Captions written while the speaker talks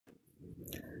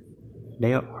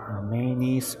There are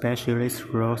many specialist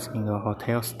roles in a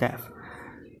hotel staff.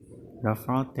 The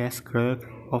front desk clerk,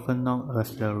 often known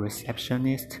as the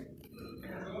receptionist,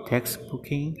 takes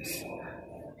bookings,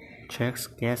 checks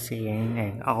guests in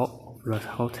and out of the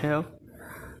hotel,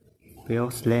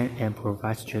 bills them, and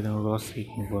provides general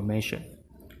information.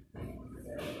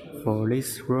 For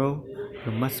this role,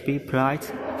 you must be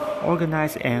polite,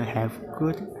 organized, and have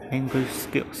good language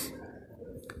skills.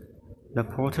 The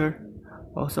porter,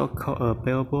 also called a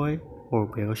bellboy or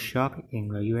bellshop in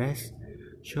the US,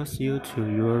 shows you to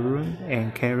your room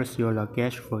and carries your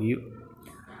luggage for you.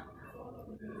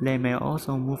 They may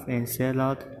also move and set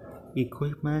out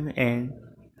equipment and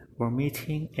for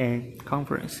meetings and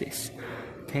conferences,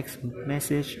 text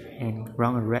messages, and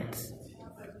run errands.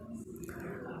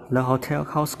 The hotel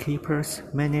housekeepers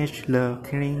manage the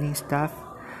cleaning staff,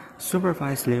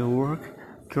 supervise their work,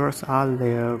 draw out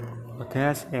their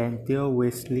hotels, and deal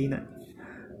with linen,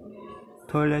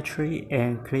 toiletry,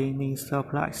 and cleaning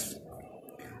supplies.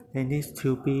 They need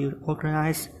to be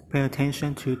organized, pay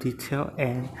attention to detail,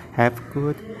 and have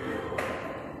good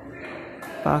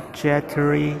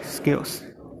budgetary skills.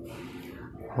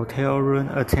 Hotel room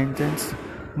attendants,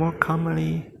 more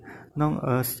commonly known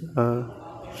as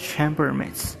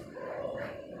chambermaids,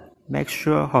 make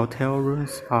sure hotel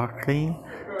rooms are clean,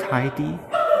 tidy,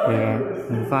 and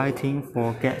inviting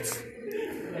for guests.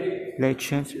 They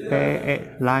change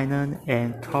bed linen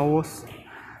and towels,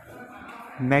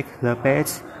 make the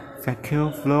beds,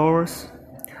 vacuum floors,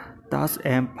 dust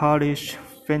and polish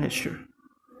furniture,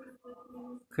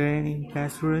 clean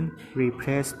bathroom,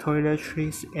 replace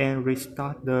toiletries, and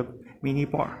restock the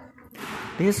minibar.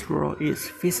 This role is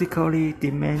physically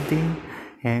demanding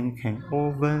and can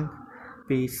often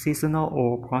be seasonal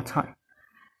or part-time.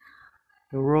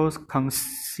 The role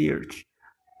concierge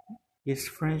is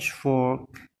French for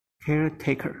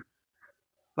caretaker,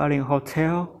 but in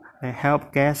hotel, they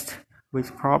help guests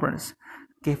with problems,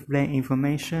 give them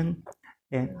information,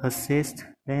 and assist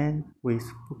them with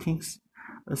bookings,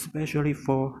 especially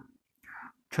for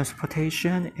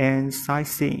transportation and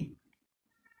sightseeing.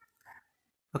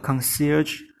 A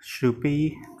concierge should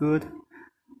be good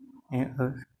and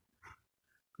a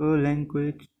good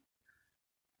language,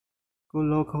 good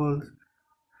local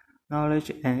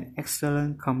knowledge, and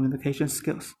excellent communication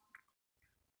skills.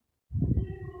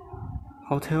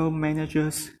 Hotel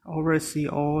managers oversee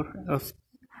all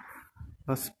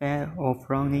aspects of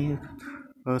running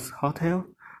a hotel,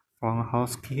 from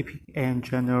housekeeping and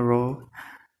general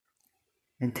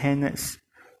maintenance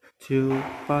to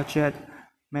budget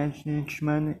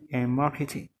management and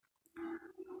marketing.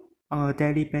 On a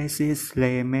daily basis,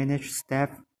 they manage staff,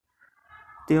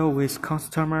 deal with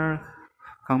customer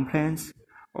complaints,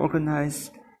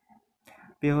 organize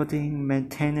building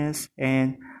maintenance,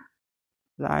 and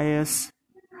liaise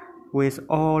with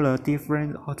all the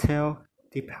different hotel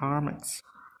departments.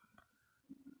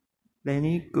 They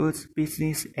need good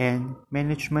business and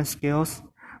management skills,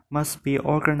 must be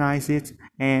organized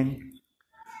and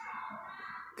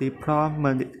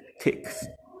diplomatic,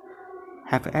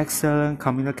 have excellent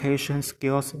communication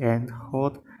skills, and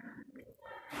hold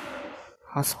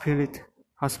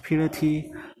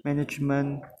hospitality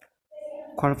management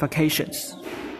qualifications.